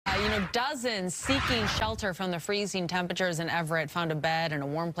Dozens seeking shelter from the freezing temperatures in Everett found a bed and a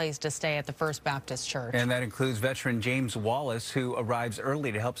warm place to stay at the First Baptist Church. And that includes veteran James Wallace, who arrives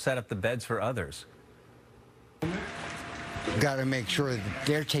early to help set up the beds for others. Got to make sure that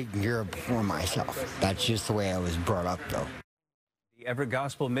they're taken care of before myself. That's just the way I was brought up, though. The Everett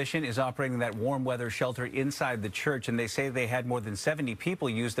Gospel Mission is operating that warm weather shelter inside the church, and they say they had more than 70 people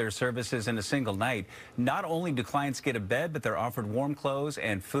use their services in a single night. Not only do clients get a bed, but they're offered warm clothes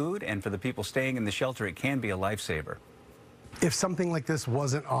and food, and for the people staying in the shelter, it can be a lifesaver. If something like this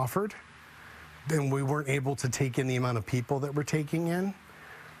wasn't offered, then we weren't able to take in the amount of people that we're taking in.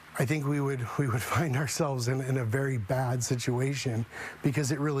 I think we would find ourselves in a very bad situation,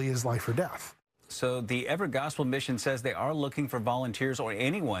 because it really is life or death. So the Everett Gospel Mission says they are looking for volunteers or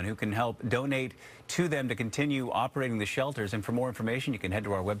anyone who can help donate to them to continue operating the shelters. And for more information, you can head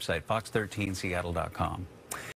to our website, fox13seattle.com.